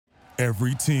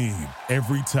Every team,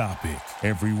 every topic,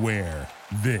 everywhere.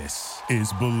 This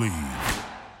is Believe.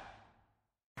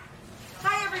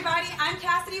 Hi, everybody. I'm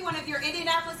Cassidy, one of your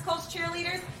Indianapolis Colts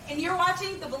cheerleaders, and you're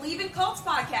watching the Believe in Colts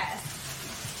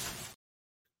podcast.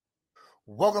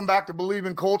 Welcome back to Believe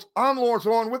in Colts. I'm Lawrence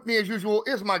Owen. With me, as usual,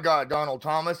 is my guy, Donald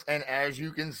Thomas. And as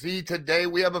you can see today,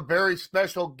 we have a very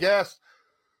special guest,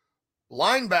 middle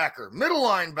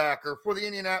linebacker for the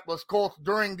Indianapolis Colts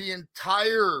during the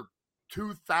entire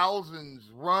 2000s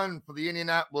run for the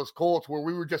Indianapolis Colts, where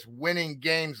we were just winning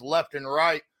games left and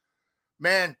right.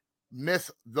 Man,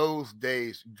 miss those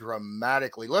days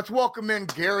dramatically. Let's welcome in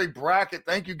Gary Brackett.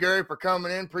 Thank you, Gary, for coming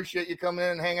in. Appreciate you coming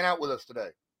in and hanging out with us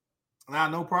today. Nah,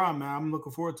 no problem, man. I'm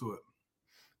looking forward to it.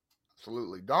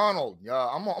 Absolutely. Donald,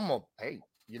 hey,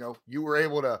 you were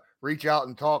able to reach out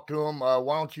and talk to him.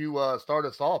 Why don't you start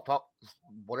us off? Talk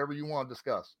whatever you want to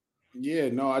discuss. Yeah,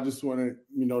 no, I just wanted,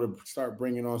 to start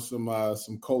bringing on some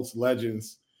Colts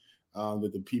legends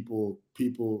that the people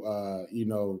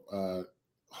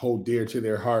hold dear to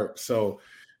their heart. So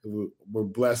we're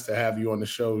blessed to have you on the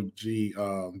show, G.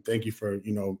 Thank you for,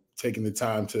 taking the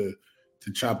time to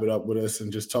chop it up with us and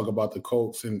just talk about the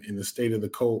Colts and the state of the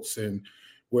Colts and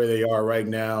where they are right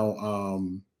now,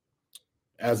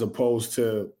 as opposed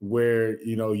to where,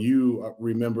 you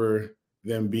remember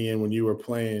them being when you were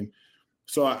playing.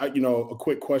 So, a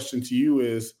quick question to you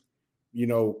is,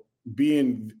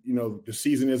 being, the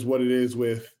season is what it is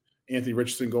with Anthony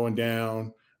Richardson going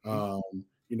down, them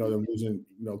losing,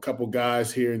 a couple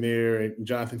guys here and there and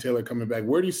Jonathan Taylor coming back.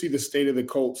 Where do you see the state of the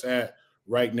Colts at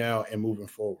right now and moving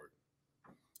forward?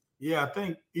 Yeah, I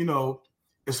think,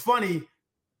 it's funny.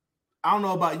 I don't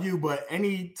know about you, but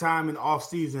any time in the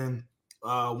offseason,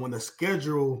 when the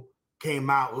schedule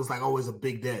came out, it was like always a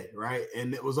big day, right?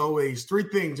 And it was always three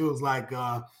things. It was like,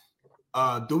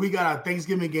 do we got a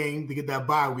Thanksgiving game to get that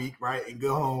bye week, right, and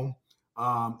go home?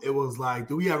 It was like,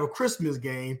 do we have a Christmas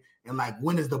game? And like,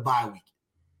 when is the bye week?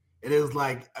 And it was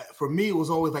like, for me, it was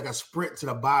always like a sprint to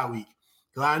the bye week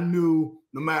because I knew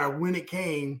no matter when it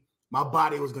came, my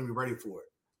body was going to be ready for it.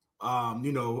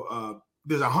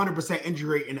 There's 100%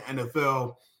 injury rate in the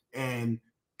NFL, and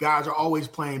guys are always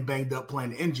playing banged up,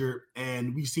 playing injured.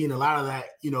 And we've seen a lot of that,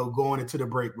 going into the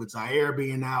break with Zaire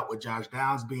being out, with Josh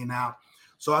Downs being out.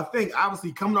 So I think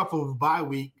obviously coming off of a bye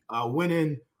week,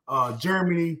 winning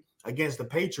Germany against the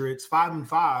Patriots,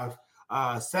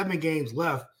 5-5, 7 games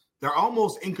left, they're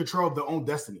almost in control of their own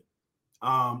destiny.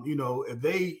 If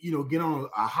they, get on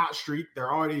a hot streak,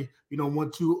 they're already,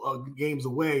 1-2 games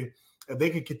away. If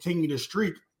they could continue the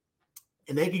streak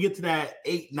and they could get to that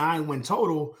 8-9 win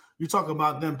total, you're talking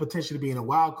about them potentially being a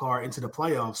wild card into the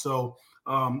playoffs. So,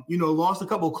 lost a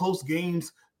couple of close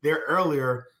games there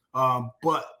earlier.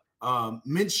 But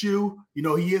Minshew,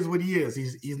 he is what he is.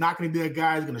 He's not going to be that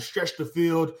guy who's going to stretch the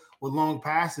field with long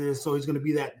passes. So he's going to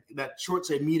be that short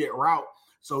to immediate route.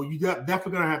 So you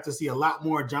definitely going to have to see a lot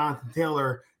more Jonathan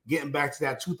Taylor getting back to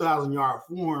that 2,000-yard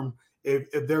form if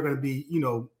they're going to be,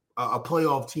 a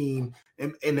playoff team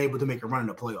and able to make a run in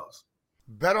the playoffs.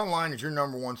 BetOnline is your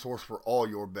number one source for all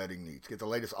your betting needs. Get the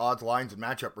latest odds, lines, and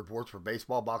matchup reports for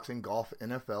baseball, boxing, golf,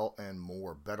 NFL, and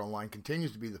more. BetOnline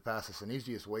continues to be the fastest and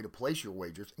easiest way to place your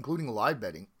wagers, including live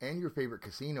betting and your favorite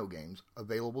casino games,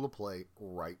 available to play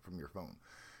right from your phone.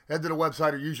 Head to the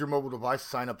website or use your mobile device to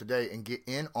sign up today and get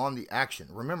in on the action.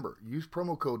 Remember, use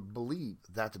promo code BELIEVE,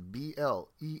 that's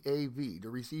BLEAV, to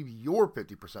receive your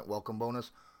 50% welcome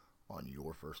bonus on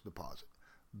your first deposit.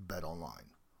 BetOnline,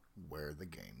 where the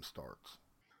game starts.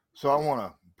 So I want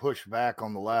to push back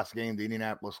on the last game, the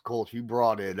Indianapolis Colts. You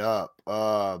brought it up.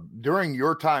 During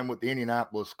your time with the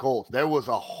Indianapolis Colts, there was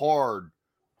a hard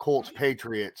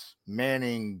Colts-Patriots,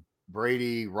 Manning,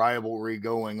 Brady rivalry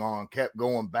going on, kept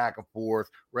going back and forth,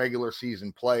 regular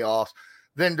season playoffs.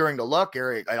 Then during the Luck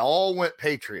era, it all went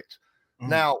Patriots. Mm-hmm.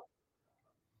 Now,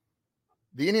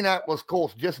 the Indianapolis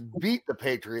Colts just beat the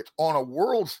Patriots on a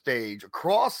world stage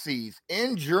across seas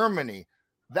in Germany.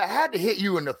 That had to hit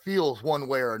you in the feels one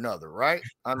way or another, right?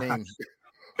 I mean,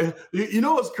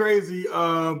 what's crazy?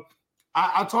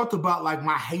 I talked about like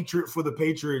my hatred for the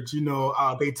Patriots.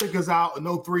 They took us out in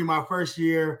 2003, my first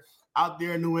year out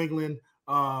there in New England.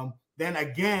 Then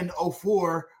again,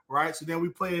 2004, right? So then we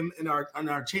played them in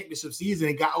our championship season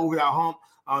and got over that hump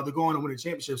to go on and win the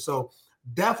championship. So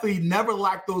definitely never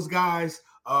liked those guys.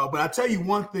 But I tell you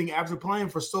one thing, after playing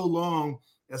for so long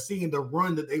and seeing the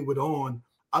run that they were on,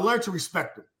 I learned to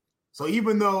respect them. So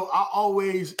even though I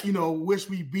always, wish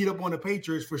we beat up on the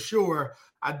Patriots for sure,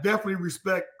 I definitely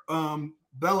respect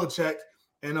Belichick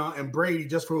and Brady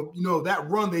just for, that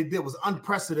run they did was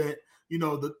unprecedented,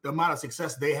 the amount of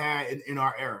success they had in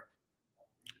our era.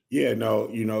 Yeah, no,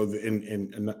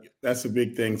 and that's a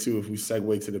big thing too. If we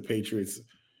segue to the Patriots,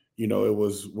 it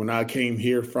was when I came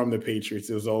here from the Patriots,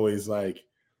 it was always like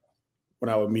when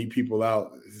I would meet people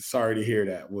out, sorry to hear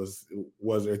that was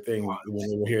their thing when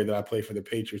they were here that I played for the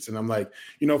Patriots. And I'm like,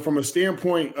 from a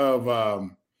standpoint of,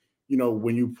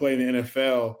 when you play in the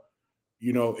NFL,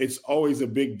 it's always a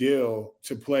big deal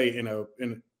to play in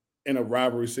a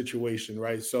rivalry situation,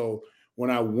 right? So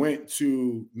when I went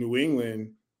to New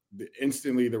England,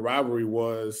 instantly the rivalry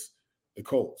was the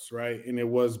Colts, right?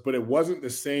 But it wasn't the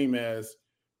same as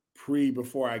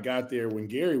before I got there when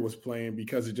Gary was playing,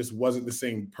 because it just wasn't the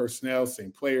same personnel,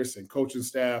 same players, same coaching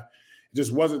staff. It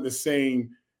just wasn't the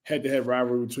same head-to-head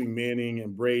rivalry between Manning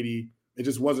and Brady. It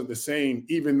just wasn't the same,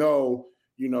 even though,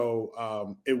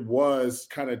 it was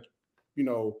kind of,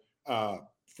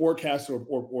 forecast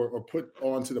or put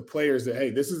onto the players that,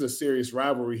 hey, this is a serious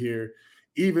rivalry here,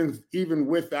 even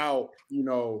without,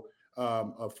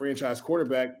 a franchise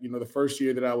quarterback. The first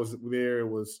year that I was there, it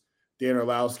was Dan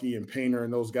Orlowski and Painter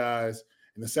and those guys.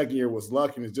 And the second year was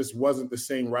Luck, and it just wasn't the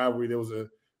same rivalry. There was a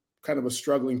kind of a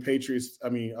struggling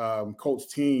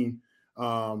Colts team.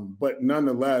 But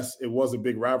nonetheless, it was a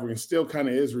big rivalry and still kind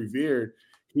of is revered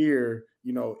here,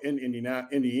 in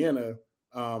Indiana,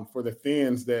 for the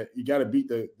fans, that you got to beat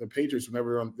the Patriots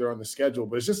whenever they're on the schedule.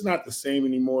 But it's just not the same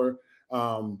anymore.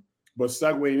 But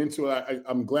segueing into it,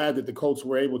 I'm glad that the Colts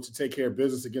were able to take care of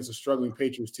business against a struggling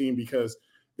Patriots team, because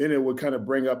then it would kind of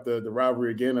bring up the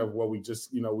rivalry again of what we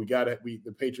just,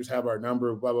 the Patriots have our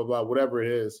number, blah, blah, blah, whatever it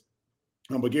is.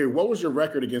 But Gary, what was your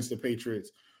record against the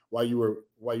Patriots while you were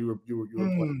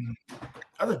playing?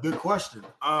 That's a good question.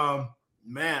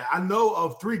 Man, I know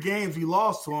of 3 games we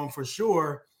lost to them for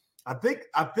sure. I think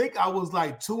I was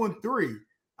like 2-3.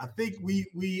 I think we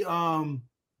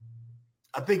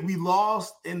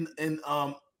lost in 03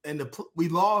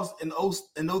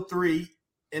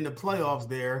 in the playoffs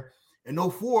there. In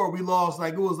 04, we lost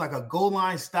it was like a goal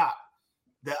line stop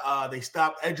that they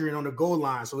stopped Edgerrin on the goal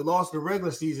line. So we lost the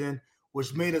regular season,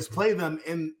 which made us play them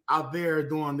out there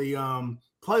during the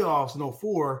playoffs in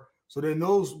 04. So then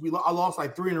I lost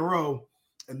like 3 in a row,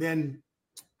 and then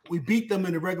we beat them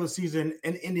in the regular season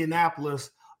in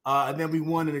Indianapolis, and then we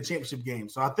won in the championship game.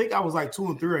 So I think I was like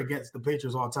 2-3 against the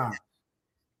Patriots all time.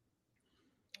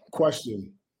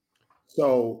 Question.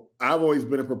 So I've always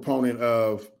been a proponent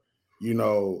of, you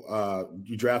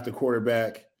draft a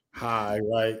quarterback high,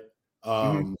 right?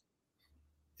 And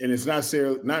it's not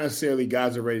necessarily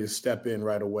guys are ready to step in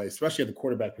right away, especially at the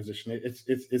quarterback position.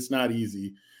 It's not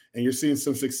easy, and you're seeing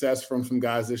some success from some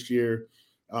guys this year.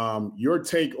 Your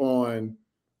take on,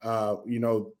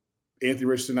 Anthony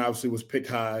Richardson obviously was picked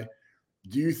high.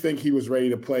 Do you think he was ready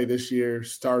to play this year,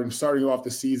 starting off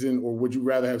the season, or would you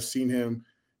rather have seen him,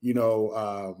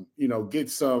 get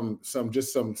some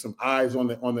eyes on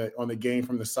the game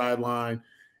from the sideline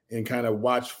and kind of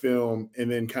watch film,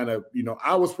 and then kind of,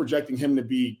 I was projecting him to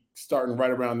be starting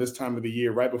right around this time of the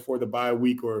year, right before the bye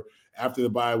week or after the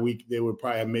bye week. They would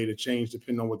probably have made a change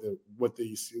depending on what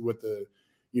the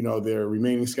their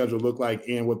remaining schedule looked like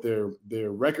and what their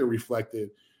record reflected.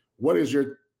 What is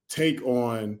your take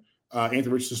on Anthony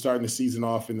Richardson starting the season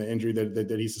off in the injury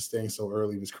that he sustained so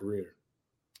early in his career?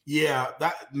 Yeah,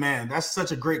 that's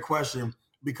such a great question,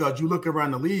 because you look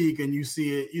around the league and you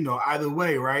see it, either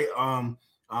way, right?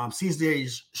 CJ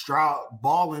Stroud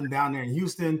balling down there in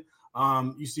Houston.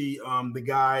 You see the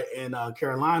guy in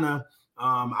Carolina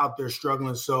out there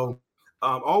struggling. So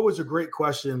always a great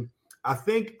question. I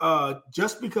think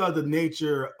just because of the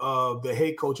nature of the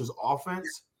head coach's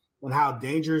offense and how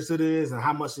dangerous it is and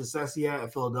how much success he had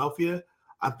at Philadelphia,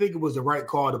 I think it was the right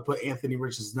call to put Anthony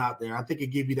Richardson out there. I think it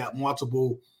gave you that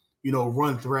multiple,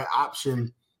 run threat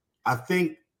option. I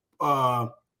think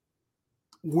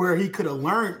where he could have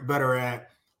learned better at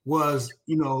was,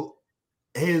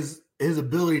 his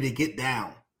ability to get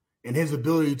down and his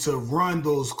ability to run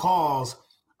those calls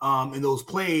and those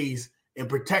plays and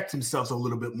protect himself a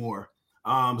little bit more.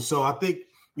 So I think,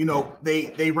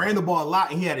 they ran the ball a lot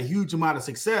and he had a huge amount of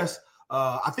success.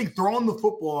 I think throwing the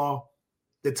football,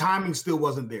 the timing still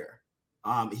wasn't there.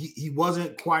 He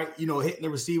wasn't quite, hitting the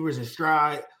receivers in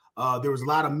stride. There was a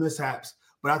lot of mishaps,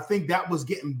 but I think that was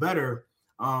getting better.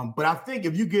 But I think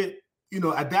if you get,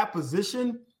 at that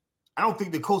position, I don't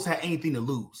think the Colts had anything to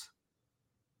lose,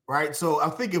 right? So I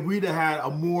think if we'd have had a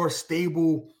more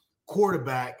stable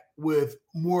quarterback with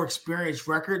more experienced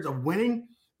records of winning,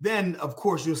 then of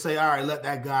course you'll say, all right, let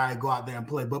that guy go out there and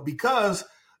play. But because,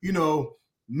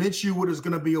 Minshew is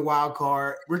going to be a wild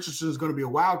card, Richardson is going to be a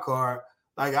wild card,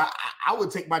 like I would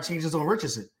take my chances on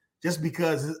Richardson just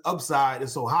because his upside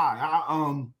is so high.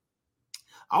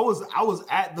 I was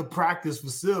at the practice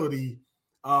facility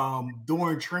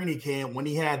during training camp when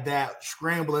he had that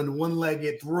scrambling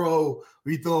one-legged throw,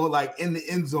 we throw like in the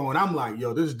end zone. I'm like,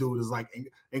 yo, this dude is like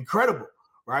incredible,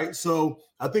 right? So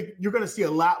I think you're going to see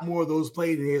a lot more of those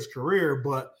plays in his career,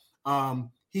 but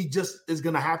he just is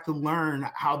going to have to learn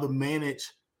how to manage,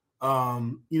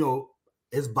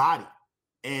 his body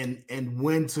and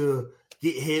when to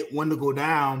get hit, when to go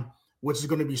down, which is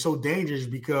going to be so dangerous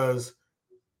because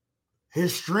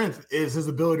his strength is his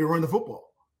ability to run the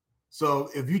football. So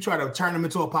if you try to turn him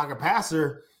into a pocket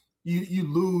passer, you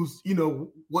lose,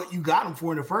 what you got him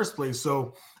for in the first place.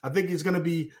 So I think it's going to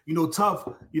be, tough,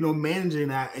 managing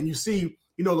that. And you see,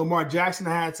 Lamar Jackson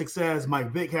had success.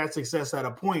 Mike Vick had success at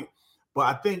a point. But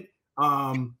I think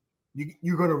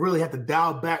you're going to really have to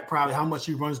dial back probably how much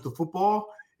he runs the football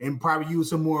and probably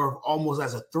use him more almost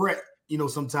as a threat,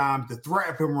 sometimes the threat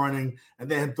of him running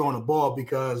and then him throwing the ball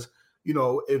because,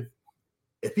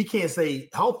 if he can't stay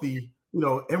healthy,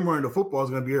 him running the football is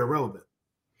going to be irrelevant.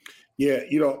 Yeah,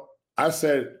 I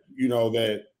said,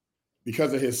 that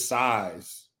because of his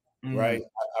size, right,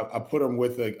 I put him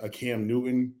with a Cam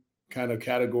Newton kind of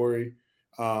category.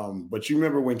 But you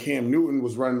remember when Cam Newton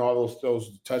was running all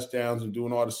those touchdowns and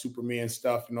doing all the Superman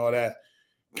stuff and all that,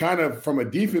 kind of from a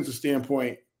defensive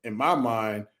standpoint, in my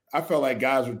mind, I felt like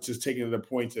guys were just taking it to the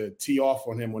point to tee off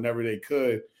on him whenever they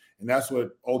could. And that's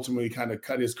what ultimately kind of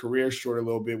cut his career short a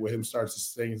little bit with him starting to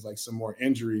sustain like some more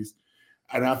injuries.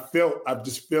 And I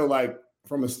just feel like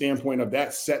from a standpoint of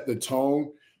that set the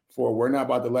tone for we're not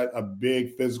about to let a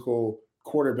big physical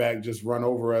quarterback just run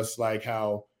over us like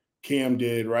how Cam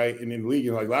did, right? And in the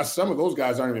league, some of those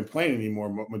guys aren't even playing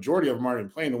anymore. Majority of them aren't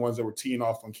even playing, the ones that were teeing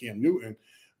off on Cam Newton.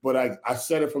 But I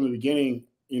said it from the beginning,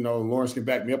 Lawrence can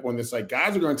back me up on this, like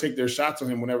guys are going to take their shots on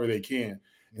him whenever they can.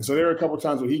 And so there were a couple of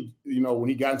times when he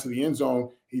got into the end zone,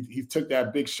 he took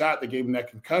that big shot that gave him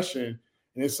that concussion.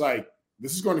 And it's like,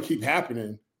 this is going to keep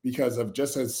happening because of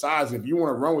just his size. If you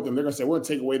want to run with him, they're going to say, we're going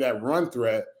to take away that run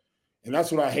threat. And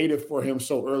that's what I hated for him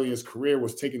so early in his career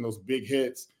was taking those big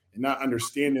hits and not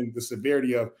understanding the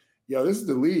severity of, this is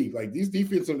the league. Like these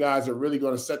defensive guys are really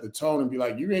going to set the tone and be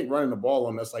like, you ain't running the ball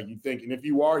on us like you think. And if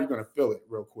you are, you're going to feel it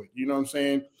real quick. You know what I'm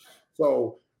saying?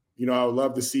 So, I would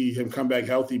love to see him come back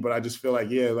healthy, but I just feel like,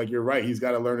 like you're right. He's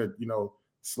got to learn to,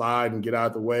 slide and get out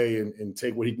of the way and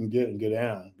take what he can get and get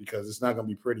down because it's not going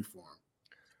to be pretty for him.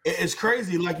 It's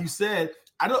crazy. Like you said,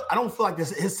 I don't feel like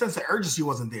his sense of urgency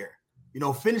wasn't there.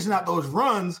 Finishing out those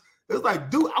runs, it was like,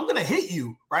 dude, I'm going to hit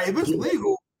you, right? If it's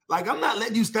legal, like I'm not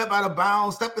letting you step out of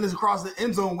bounds, stepping across the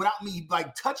end zone without me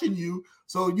like touching you.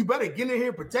 So you better get in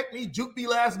here, protect me, juke me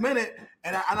last minute.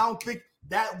 And I don't think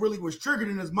that really was triggered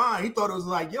in his mind. He thought it was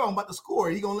like, yo, I'm about to score.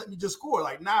 He gonna let me just score.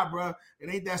 Like, nah, bro,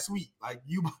 it ain't that sweet. Like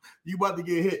you about to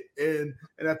get hit. And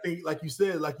I think, like you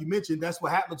said, like you mentioned, that's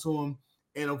what happened to him.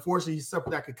 And unfortunately, he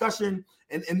suffered that concussion.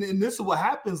 And this is what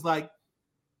happens. Like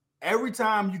every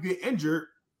time you get injured,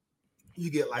 you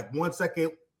get like 1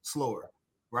 second slower,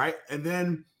 right? And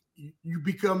then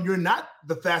you're not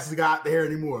the fastest guy out there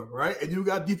anymore, right? And you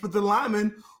got defensive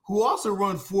linemen who also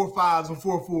run 4.5s and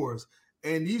 4.4s.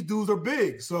 And these dudes are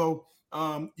big. So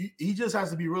he just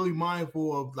has to be really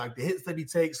mindful of like the hits that he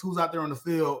takes, who's out there on the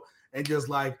field, and just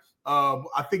like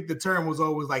I think the term was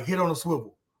always like hit on a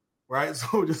swivel, right?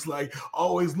 So just like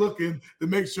always looking to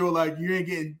make sure like you ain't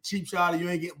getting cheap shot, you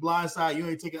ain't getting blindside, you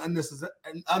ain't taking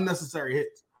unnecessary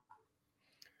hits.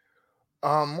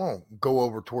 We'll go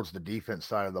over towards the defense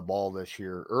side of the ball this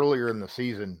year. Earlier in the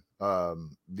season, the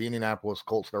Indianapolis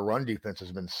Colts, their run defense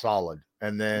has been solid.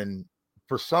 And then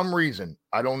for some reason,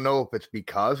 I don't know if it's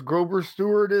because Grover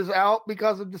Stewart is out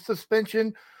because of the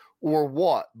suspension or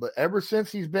what, but ever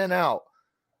since he's been out,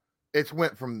 it's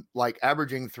went from like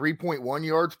averaging 3.1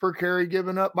 yards per carry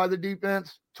given up by the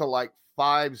defense to like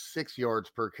 5-6 yards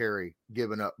per carry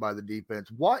given up by the defense.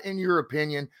 What, in your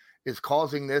opinion, is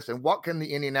causing this, and what can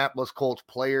the Indianapolis Colts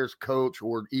players, coach,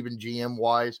 or even GM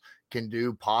wise can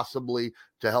do possibly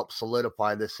to help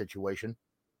solidify this situation?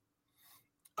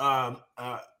 I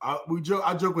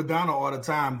joke with Donald all the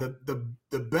time.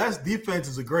 The best defense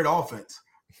is a great offense,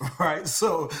 right?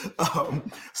 So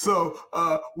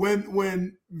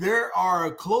when there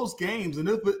are close games and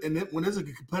when it's a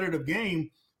competitive game,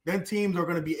 then teams are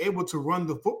going to be able to run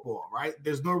the football, right?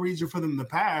 There's no reason for them to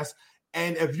pass.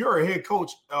 And if you're a head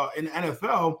coach in the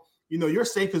NFL, your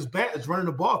safest bet is running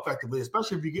the ball effectively,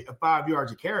 especially if you get 5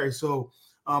 yards a carry. So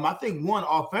I think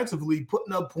offensively,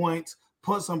 putting up points,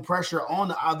 put some pressure on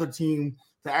the other team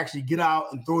to actually get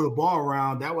out and throw the ball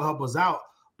around, that will help us out.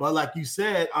 But like you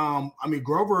said,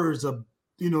 Grover is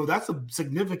that's a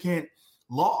significant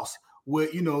loss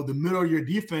with, the middle of your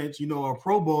defense, a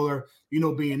Pro Bowler,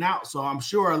 being out. So I'm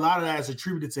sure a lot of that is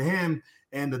attributed to him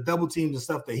and the double teams and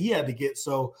stuff that he had to get.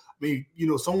 So, I mean,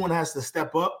 someone has to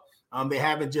step up. They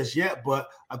haven't just yet, but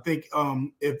I think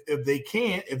if they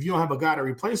can't, if you don't have a guy to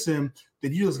replace him,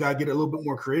 then you just got to get a little bit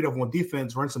more creative on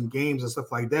defense, run some games and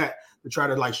stuff like that to try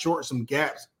to like shorten some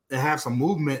gaps and have some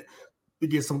movement to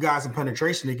get some guys some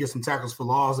penetration, to get some tackles for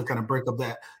loss, to kind of break up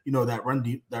that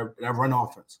that run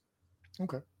offense.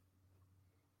 Okay,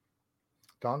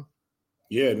 Don.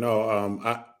 Yeah, no,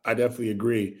 I definitely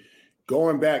agree.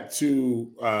 Going back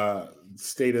to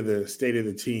state of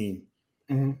the team.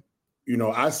 Mm-hmm.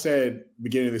 I said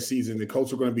beginning of the season, the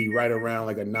Colts are going to be right around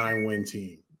like a 9-win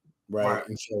team, right?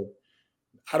 And so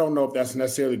I don't know if that's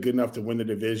necessarily good enough to win the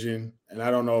division, and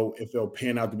I don't know if they'll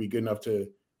pan out to be good enough to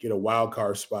get a wild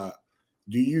card spot.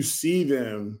 Do you see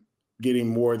them getting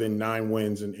more than 9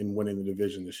 wins and winning the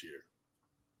division this year?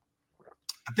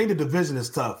 I think the division is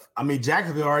tough. I mean,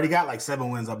 Jacksonville already got like 7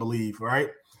 wins, I believe, right?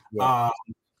 Yeah.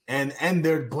 And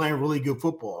they're playing really good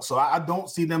football. So I don't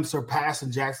see them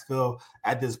surpassing Jacksonville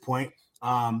at this point.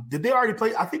 Did they already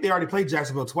play? I think they already played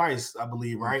Jacksonville twice, I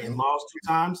believe, right? And lost 2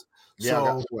 times.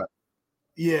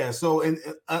 Yeah, so and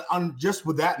just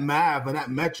with that math and that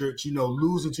metrics,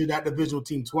 losing to that divisional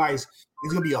team twice,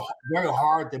 it's going to be very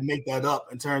hard to make that up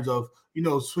in terms of,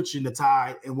 switching the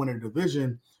tide and winning the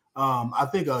division. I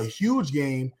think a huge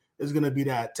game is going to be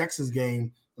that Texans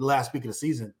game the last week of the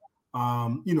season.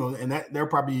 And that they're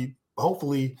probably,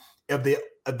 hopefully, if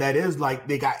that is like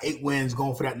they got 8 wins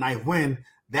going for that 9th win,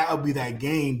 that would be that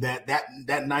game that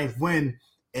 9th win.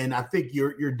 And I think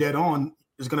you're dead on.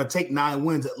 It's going to take 9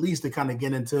 wins at least to kind of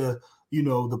get into,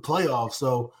 the playoffs.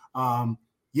 So,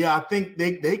 I think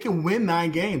they can win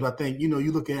 9 games. I think,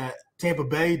 you look at Tampa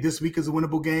Bay this week is a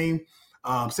winnable game.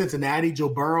 Cincinnati, Joe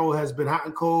Burrow has been hot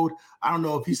and cold. I don't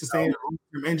know if he's sustained a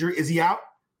long-term injury. Is he out?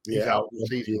 He's out.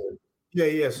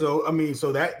 Yeah. So, I mean,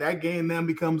 so that game then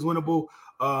becomes winnable.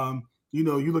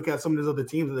 You look at some of these other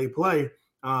teams that they play.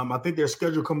 I think their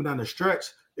schedule coming down the stretch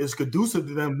is conducive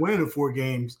to them winning 4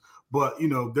 games. But,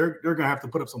 they're going to have to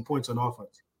put up some points on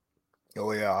offense.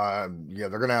 Oh, yeah. They're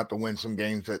going to have to win some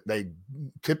games that they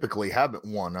typically haven't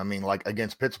won. I mean, like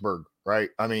against Pittsburgh, right?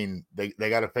 I mean, they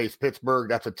got to face Pittsburgh.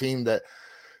 That's a team that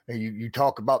you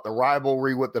talk about the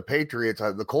rivalry with the Patriots.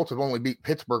 The Colts have only beat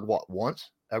Pittsburgh, once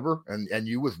ever? And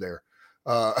you was there.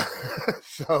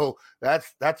 So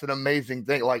that's an amazing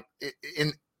thing. Like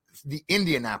in the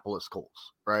Indianapolis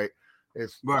Colts, right?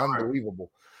 It's unbelievable.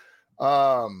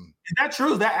 Is that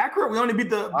true? Is that accurate? We only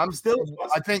beat the Steelers.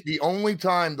 I think the only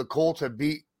time the Colts have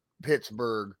beat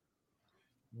Pittsburgh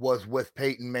was with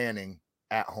Peyton Manning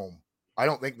at home. I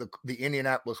don't think the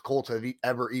Indianapolis Colts have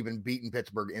ever even beaten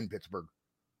Pittsburgh in Pittsburgh.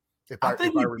 I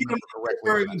think we beat them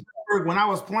in Pittsburgh when I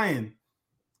was playing.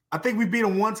 I think we beat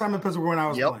them one time in Pittsburgh when I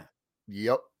was playing.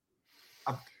 Yep.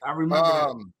 I remember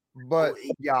that. But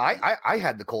yeah, I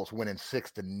had the Colts winning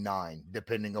 6-9,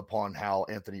 depending upon how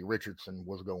Anthony Richardson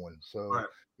was going. So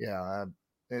yeah,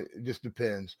 it just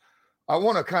depends. I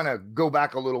want to kind of go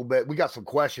back a little bit. We got some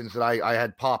questions that I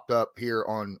had popped up here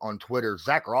on Twitter.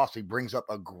 Zach Rossi brings up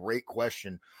a great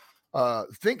question.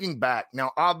 Thinking back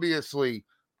now, obviously,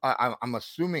 I'm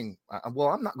assuming. Well,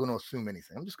 I'm not going to assume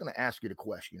anything. I'm just going to ask you the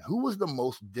question: who was the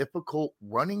most difficult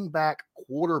running back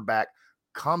quarterback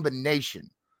combination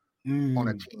on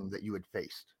a team that you had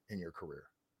faced in your career?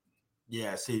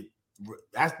 Yeah, see,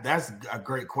 that's a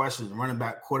great question. Running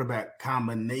back quarterback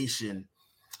combination.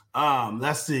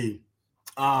 Let's see.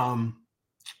 I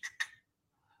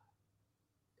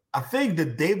think the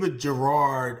David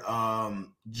Gerard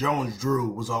Jones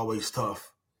Drew was always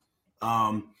tough.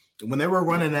 When they were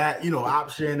running that,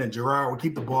 option, and Gerard would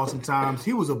keep the ball sometimes,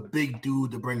 he was a big dude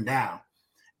to bring down.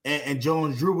 And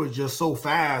Jones Drew was just so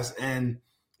fast, and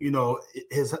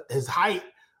his height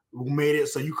made it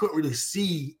so you couldn't really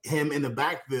see him in the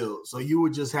backfield. So you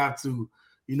would just have to,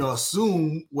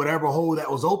 assume whatever hole that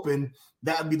was open,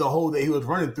 that would be the hole that he was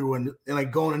running through, and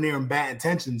like going in there and bad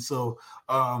intention. So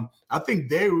I think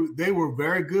they were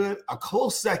very good. A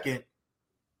close second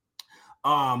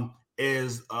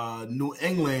is New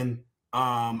England.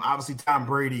 Obviously Tom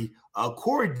Brady.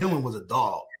 Corey Dillon was a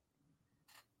dog.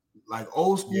 Like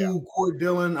old school Corey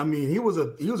Dillon. I mean, he was a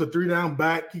 3-down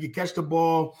back. He could catch the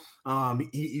ball.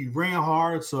 He ran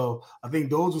hard. So I think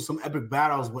those were some epic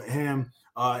battles with him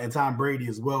and Tom Brady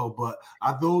as well. But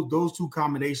those two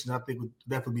combinations, I think, would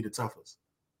definitely be the toughest.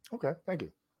 Okay, thank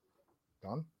you,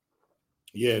 Don.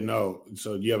 Yeah, no.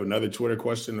 So do you have another Twitter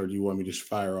question, or do you want me to just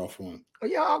fire off one?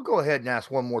 Yeah, I'll go ahead and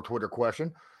ask one more Twitter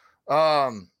question.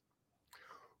 Who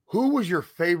was your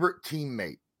favorite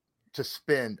teammate to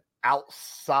spend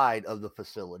outside of the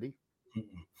facility?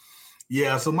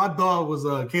 Yeah, so my dog was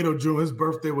Cato June. His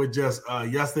birthday was just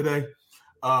yesterday.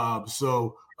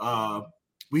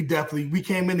 We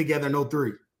came in together in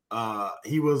 03.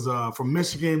 He was from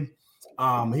Michigan.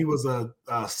 He was a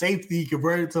safety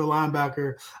converted to a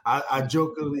linebacker. I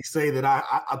jokingly say that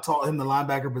I taught him the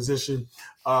linebacker position,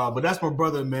 but that's my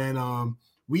brother, man.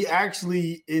 We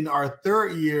actually, in our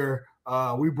third year,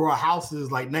 we brought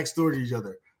houses like next door to each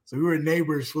other. So we were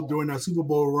neighbors during that Super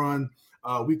Bowl run.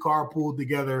 We carpooled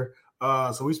together.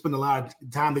 So we spent a lot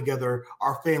of time together.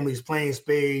 Our families playing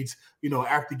spades,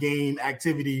 after game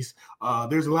activities.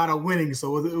 There's a lot of winning.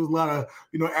 So it was a lot of,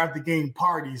 after game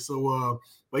parties. So,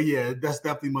 but yeah, that's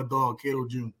definitely my dog, Cato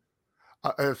June.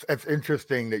 It's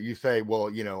interesting that you say,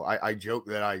 well, I joke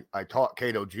that I taught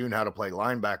Cato June how to play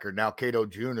linebacker. Now Cato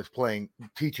June is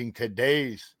teaching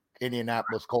today's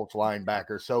Indianapolis Colts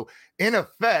linebacker. So in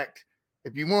effect,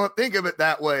 if you want to think of it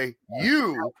that way,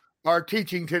 you are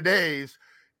teaching today's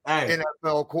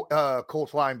NFL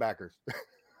Colts linebackers.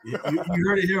 You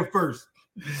heard it here first.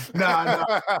 Nah,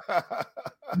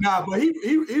 but he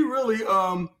really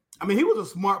he was a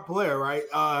smart player, right?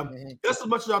 Just as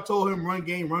much as I told him run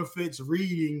game, run fits,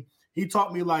 reading, he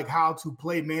taught me like how to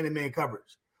play man-to-man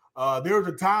coverage. There was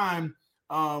a time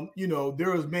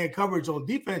there was man coverage on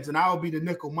defense, and I would be the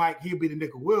nickel Mike, he'd be the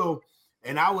nickel Will,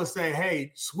 and I would say,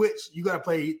 hey, switch, you got to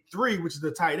play 3, which is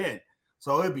the tight end.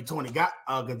 So it'd be Tony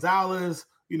Gonzalez,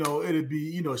 it'd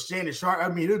be, Shannon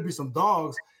Sharp. It'd be some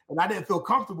dogs, and I didn't feel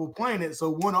comfortable playing it.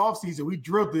 So one offseason, we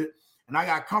drilled it, and I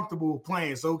got comfortable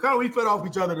playing. So kind of we fed off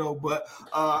each other, though. But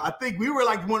I think we were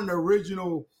like one of the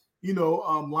original,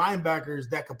 linebackers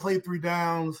that could play 3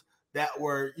 downs, that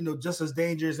were, just as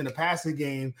dangerous in the passing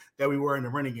game that we were in the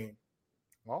running game.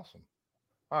 Awesome.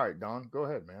 All right, Don, go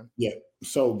ahead, man. Yeah.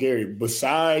 So, Gary,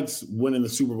 besides winning the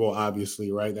Super Bowl,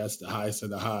 obviously, right? That's the highest of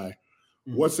the high.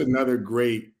 Mm-hmm. What's another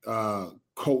great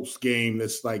Colts game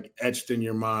that's like etched in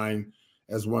your mind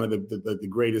as one of the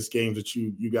greatest games that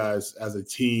you guys as a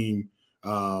team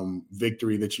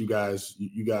victory that you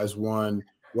guys won,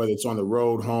 whether it's on the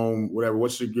road, home, whatever?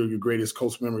 What's your greatest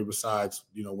Colts memory besides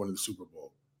winning the Super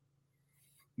Bowl?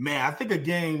 Man, I think a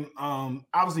game,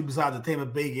 obviously besides the Tampa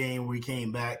Bay game where we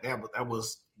came back, that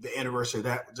was the anniversary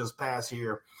that just passed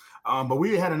here. But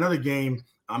we had another game,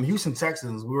 Houston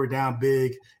Texans. We were down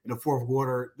big in the fourth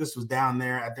quarter. This was down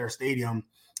there at their stadium.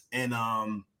 And,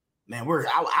 man,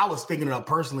 I was picking it up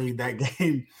personally that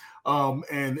game.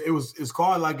 And it's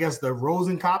called, I guess, the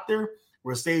Rosencopter,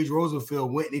 where Sage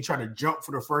Rosenfield went and he tried to jump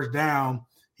for the first down.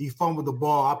 He fumbled the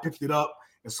ball. I picked it up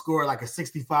and scored like a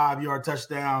 65-yard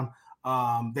touchdown.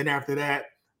 Then after that,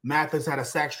 Mathis had a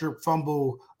sack strip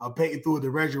fumble. Peyton threw it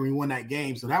to Reggie. We won that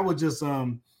game. So that was just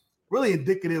really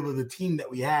indicative of the team that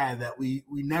we had, that we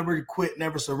never quit,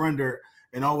 never surrendered,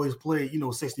 and always played,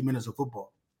 60 minutes of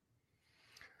football.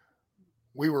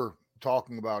 We were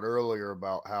talking about earlier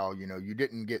about how, you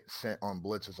didn't get sent on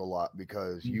blitzes a lot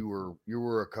because you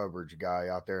were a coverage guy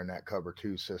out there in that cover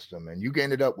 2 system, and you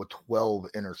ended up with 12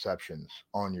 interceptions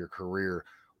on your career.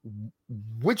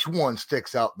 Which one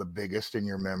sticks out the biggest in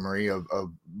your memory of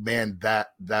man,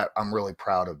 that I'm really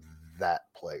proud of that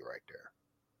play right there?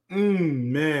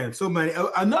 Man, so many.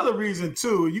 Another reason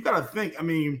too, you got to think,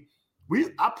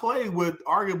 I played with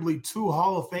arguably 2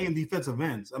 Hall of Fame defensive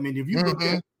ends. If you look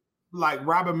at like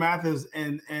Robert Mathis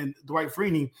and Dwight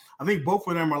Freeney, I think both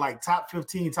of them are like top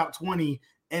 15, top 20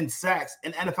 in sacks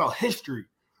in NFL history,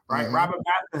 right? Robert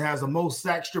Mathis has the most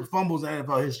sack strip fumbles in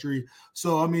NFL history.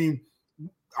 So,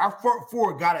 our front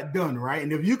 4 got it done, right?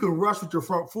 And if you can rush with your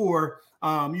front 4,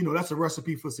 that's a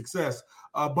recipe for success.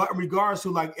 But in regards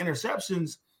to like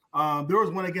interceptions, there was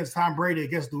one against Tom Brady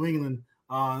against New England.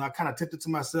 And I kind of tipped it to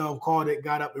myself, called it,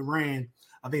 got up and ran.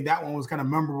 I think that one was kind of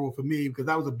memorable for me because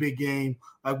that was a big game.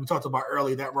 Like we talked about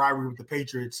earlier, that rivalry with the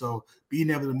Patriots. So being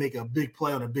able to make a big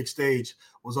play on a big stage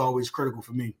was always critical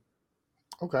for me.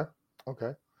 Okay.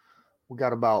 We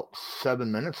got about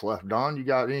 7 minutes left. Don, you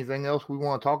got anything else we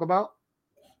want to talk about?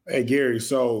 Hey, Gary,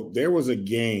 so there was a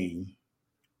game.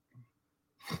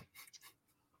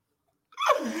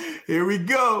 Here we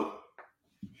go.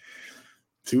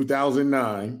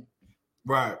 2009.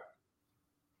 Right.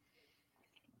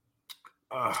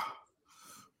 I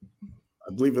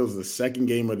believe it was the second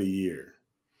game of the year.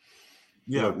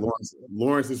 Yeah.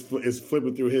 Lawrence is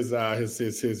flipping through his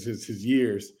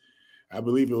years. I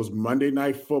believe it was Monday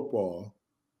Night Football.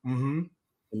 Mm-hmm.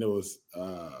 And it was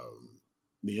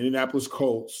the Indianapolis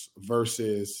Colts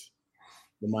versus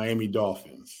the Miami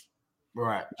Dolphins.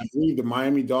 Right. I believe the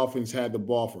Miami Dolphins had the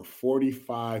ball for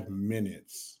 45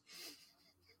 minutes.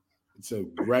 It's a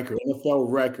record,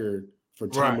 NFL record for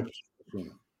time of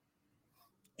possession.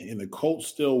 And the Colts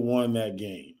still won that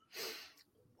game.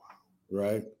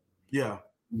 Right? Yeah.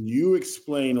 you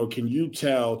explain, or can you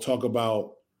talk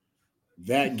about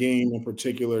that game in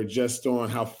particular, just on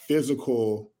how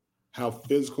physical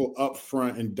up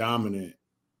front and dominant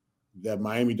that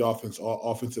Miami Dolphins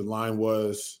offensive line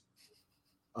was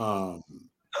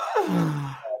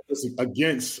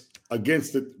against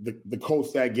the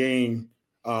Colts that game,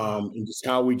 and just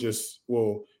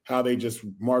how they just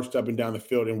marched up and down the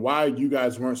field, and why you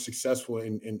guys weren't successful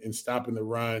in stopping the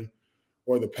run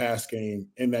or the pass game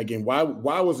in that game. Why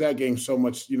was that game so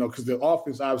much, because the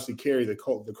offense obviously carried the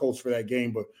Colts for that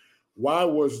game, but why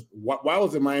was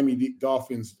the Miami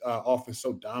Dolphins offense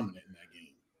so dominant in that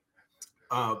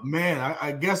game? Man,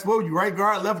 I guess what, you right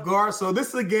guard, left guard. So this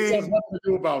is a game. This has nothing to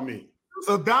do about me.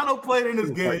 So Donald played in this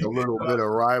game. Like a little bit of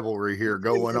rivalry here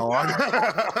going on. We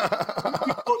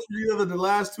coached together the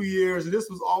last 2 years, and this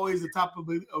was always the top of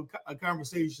a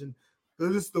conversation. So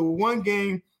this is the one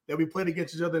game that we played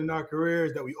against each other in our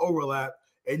careers that we overlapped.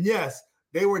 And yes,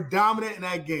 they were dominant in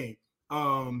that game.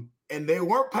 And they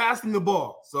weren't passing the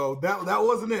ball. So that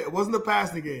wasn't it. It wasn't a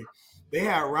passing game. They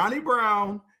had Ronnie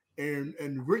Brown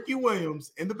and Ricky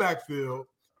Williams in the backfield,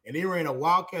 and they ran a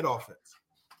wildcat offense.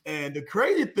 And the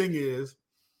crazy thing is,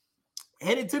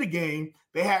 headed to the game,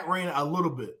 they had ran a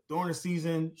little bit during the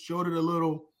season, showed it a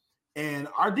little. And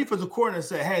our defensive coordinator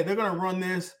said, hey, they're going to run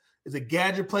this. It's a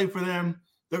gadget play for them.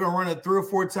 They're going to run it 3 or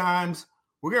 4 times.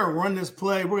 We're going to run this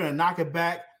play. We're going to knock it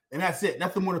back. And that's it.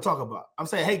 Nothing more to talk about. I'm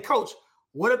saying, hey, coach,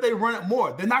 what if they run it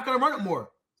more? They're not going to run it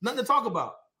more. Nothing to talk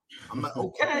about. I'm like,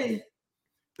 okay.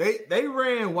 They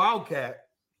ran wildcat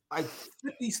like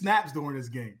 50 snaps during this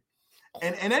game.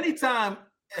 And anytime,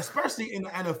 especially in the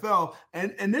NFL,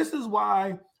 and this is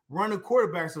why running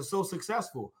quarterbacks are so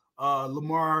successful.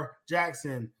 Lamar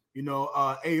Jackson,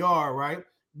 AR, right?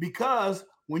 Because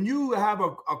when you have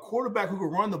a quarterback who can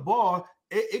run the ball,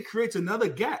 it creates another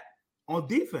gap on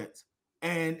defense.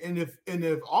 And if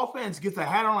offense gets a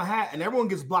hat on a hat and everyone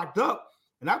gets blocked up,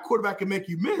 and that quarterback can make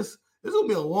you miss, this will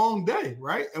be a long day,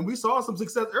 right? And we saw some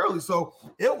success early. So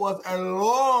it was a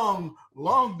long,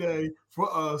 long day for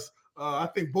us. I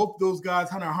think both of those guys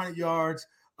had 100 yards.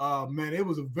 Man, it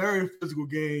was a very physical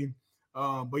game.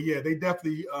 But yeah, they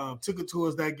definitely took it to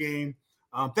us that game.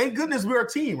 Thank goodness we're a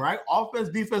team, right? Offense,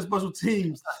 defense, special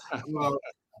teams.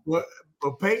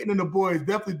 But Peyton and the boys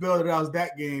definitely bailed it out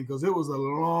that game because it was a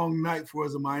long night for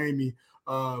us in Miami.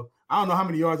 I don't know how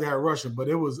many yards they had rushing, but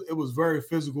it was very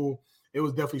physical. It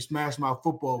was definitely smash mouth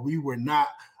football. We were not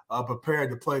prepared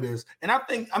to play this. And I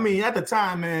think, at the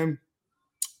time, man,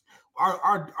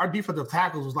 our defensive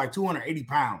tackles was like 280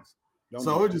 pounds.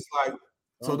 So it's just like,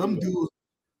 so them dudes,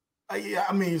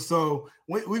 so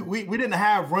we didn't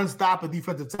have run stop of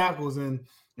defensive tackles. And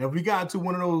if we got into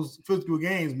one of those physical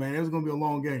games, man, it was going to be a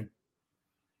long game.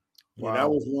 Yeah, wow. That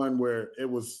was one where it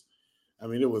was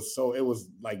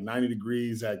like 90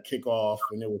 degrees at kickoff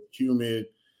and it was humid.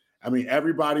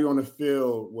 Everybody on the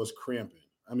field was cramping.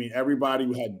 Everybody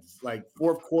had like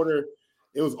fourth quarter,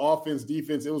 it was offense,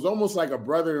 defense. It was almost like a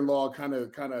brother-in-law kind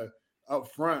of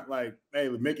up front, like, hey,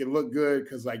 make it look good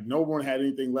because like no one had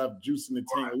anything left, juice in the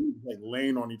tank. We were like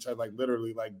laying on each other, like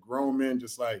literally like grown men,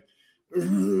 just like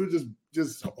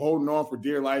just holding on for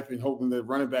dear life and hoping the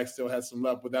running back still had some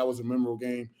left. But that was a memorable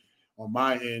game on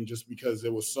my end just because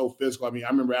it was so physical. I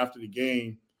remember after the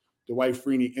game, Dwight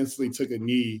Freeney instantly took a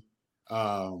knee.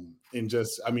 And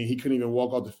just, he couldn't even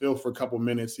walk off the field for a couple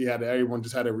minutes. Everyone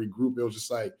just had to regroup. It was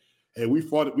just like, hey, we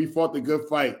fought the good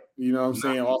fight. You know what I'm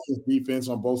saying? Offense, defense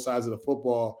on both sides of the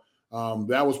football.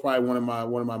 That was probably one of my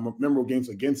memorable games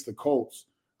against the Colts.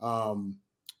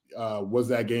 Was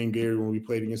that game, Gary, when we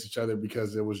played against each other,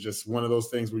 because it was just one of those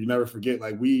things where you never forget.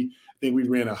 Like I think we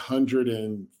ran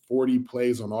 140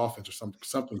 plays on offense or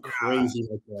something crazy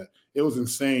like that. It was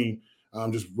insane.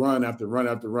 Just run after run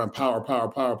after run,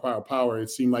 power. It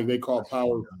seemed like they called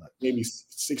power maybe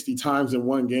 60 times in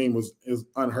one game is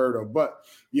unheard of. But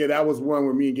yeah, that was one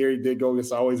where me and Gary did go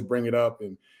against. I always bring it up,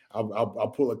 and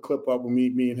I'll pull a clip up when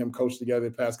me and him coached together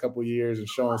the past couple of years and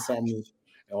showing something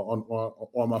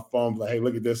on my phone, like, hey,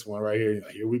 look at this one right here.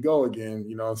 Here we go again.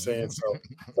 You know what I'm saying? So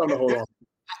something to hold on.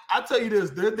 I'll tell you this: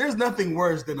 there's nothing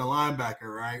worse than a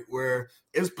linebacker, right? Where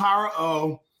it's power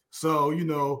O, so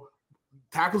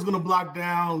tackle's going to block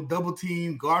down, double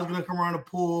team, guard's going to come around the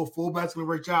pool, fullback's going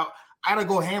to reach out. I got to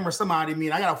go hammer somebody.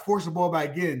 I got to force the ball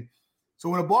back in. So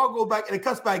when the ball goes back and it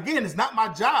cuts back in, it's not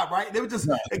my job, right? They would just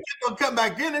they keep on cutting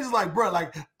back in. It's like, bro,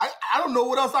 like I don't know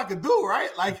what else I could do,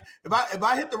 right? Like if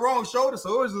I hit the wrong shoulder,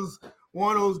 so it was just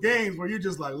one of those games where you're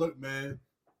just like, look, man,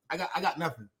 I got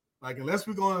nothing. Like unless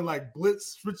we're going to like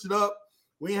blitz, switch it up,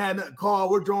 we ain't had nothing called.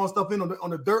 We're drawing stuff in on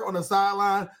the dirt on the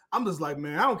sideline. I'm just like,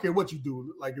 man, I don't care what you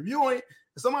do. Like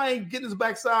if somebody ain't getting his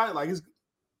backside, like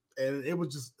and it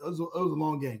was a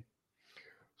long game.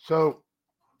 So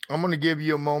I'm going to give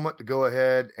you a moment to go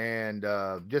ahead and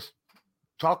just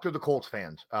talk to the Colts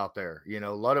fans out there.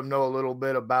 Let them know a little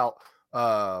bit about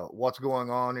what's going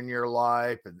on in your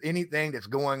life, and anything that's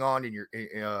going on in your,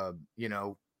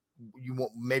 you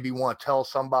maybe want to tell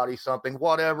somebody something,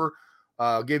 whatever.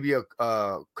 Give you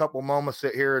a couple moments,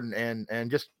 sit here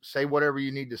and just say whatever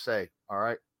you need to say. All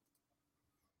right.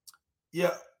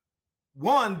 Yeah.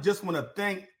 One, just want to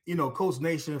thank, Colts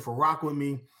Nation for rocking with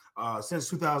me since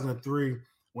 2003.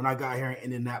 When I got here in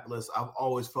Indianapolis, I've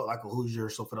always felt like a Hoosier.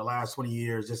 So for the last 20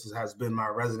 years, this has been my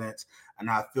residence, and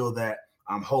I feel that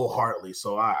wholeheartedly.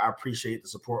 So I appreciate the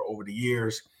support over the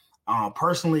years.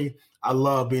 Personally, I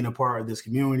love being a part of this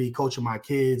community, coaching my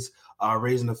kids,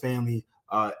 raising a family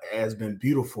has been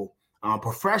beautiful.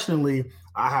 Professionally,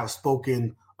 I have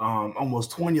spoken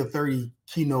almost 20 or 30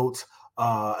 keynotes,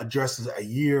 addresses a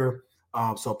year.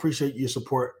 So appreciate your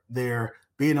support there,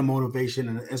 being a motivation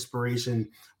and an inspiration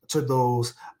to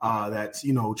those that's,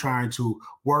 trying to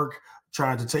work,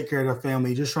 trying to take care of their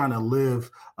family, just trying to live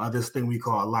this thing we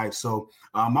call life. So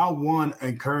my one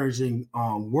encouraging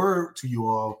word to you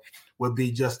all would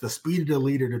be just the speed of the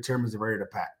leader determines the rate of the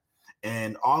pack.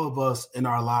 And all of us in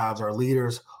our lives are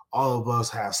leaders. All of us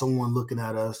have someone looking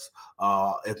at us.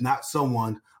 If not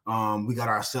someone, we got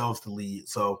ourselves to lead.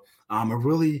 So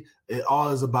it all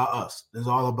is about us. It's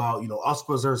all about, us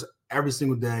versus every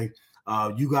single day.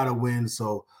 You got to win.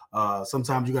 So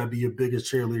sometimes you got to be your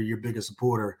biggest cheerleader, your biggest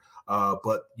supporter.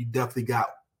 But you definitely got,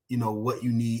 what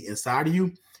you need inside of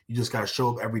you. You just got to show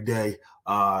up every day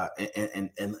and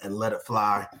let it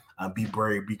fly. Be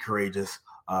brave, be courageous,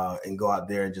 and go out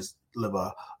there and just live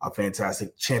a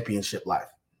fantastic championship life.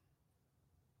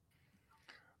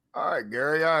 All right,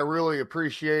 Gary, I really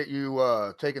appreciate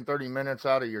you taking 30 minutes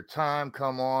out of your time.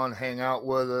 Come on, hang out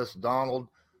with us. Donald,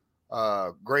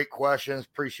 great questions.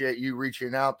 Appreciate you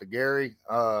reaching out to Gary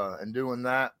and doing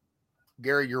that.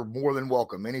 Gary, you're more than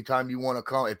welcome. Anytime you want to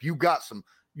come, if you got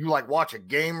you like watch a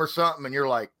game or something and you're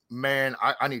like, man,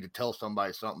 I need to tell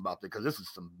somebody something about this because this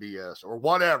is some BS or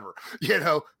whatever,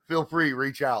 feel free,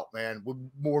 reach out, man. We'll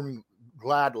more than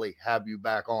gladly have you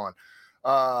back on.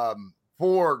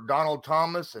 For Donald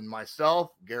Thomas and myself,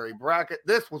 Gary Brackett,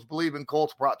 this was Believe in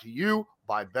Colts, brought to you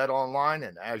by Bet Online.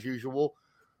 And as usual,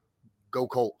 go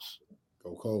Colts.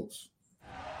 Go Colts.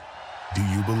 Do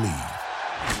you believe?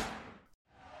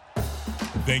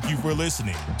 Thank you for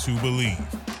listening to Believe.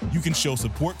 You can show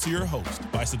support to your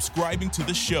host by subscribing to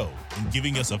the show and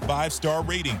giving us a 5-star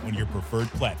rating on your preferred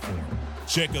platform.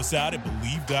 Check us out at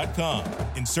Believe.com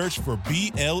and search for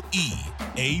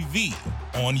BLEAV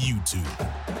on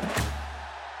YouTube.